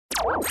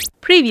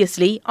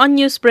Previously on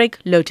Newsbreak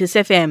Lotus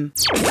FM.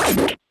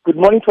 Good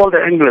morning to all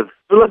the anglers.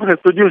 Sullivan has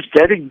produced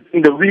Garrick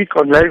in the week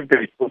on live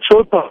bait, with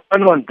shows of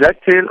fun on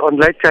blacktail on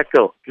light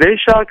tackle, grey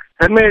sharks,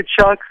 hammerhead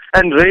sharks,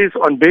 and rays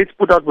on baits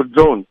put out with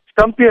drone.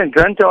 Stumpy and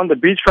Granta on the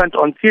beachfront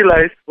on sea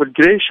lice with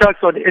grey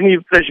sharks on any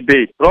fresh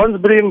bait. Bronze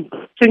bream,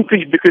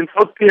 kingfish between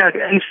South Pier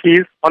and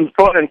seas on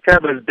prawn and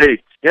crab as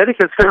bait. Garrick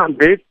has fed on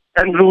bait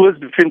and lures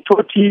between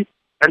Torty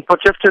and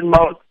Potchefstroom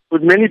Mouth,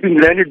 with many being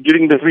landed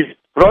during the week.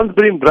 Bronze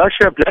bream,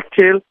 brasher,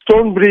 blacktail,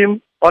 stone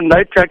bream on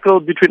light tackle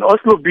between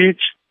Oslo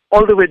Beach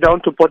all the way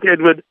down to Port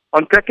Edward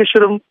on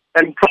Krakashiram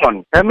and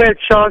prawn. Hammerhead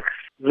sharks,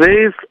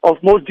 rays of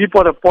most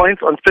deepwater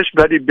points on fresh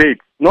bloody bait.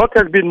 North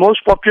has been most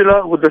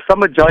popular with the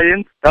summer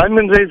giants,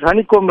 diamond rays,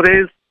 honeycomb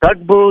rays, duck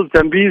bulls,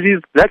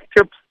 zambezis, black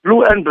tips,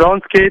 blue and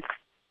brown skates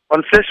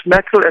on fresh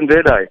mackerel and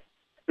red eye,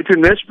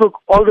 between Westbrook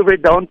all the way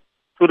down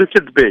to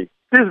Richards Bay.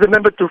 Please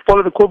remember to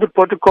follow the COVID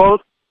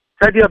protocols.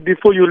 Tidy up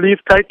before you leave.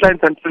 Tight lines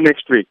until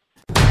next week.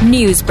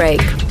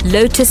 Newsbreak,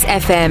 Lotus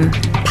FM,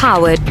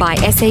 powered by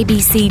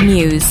SABC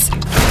News.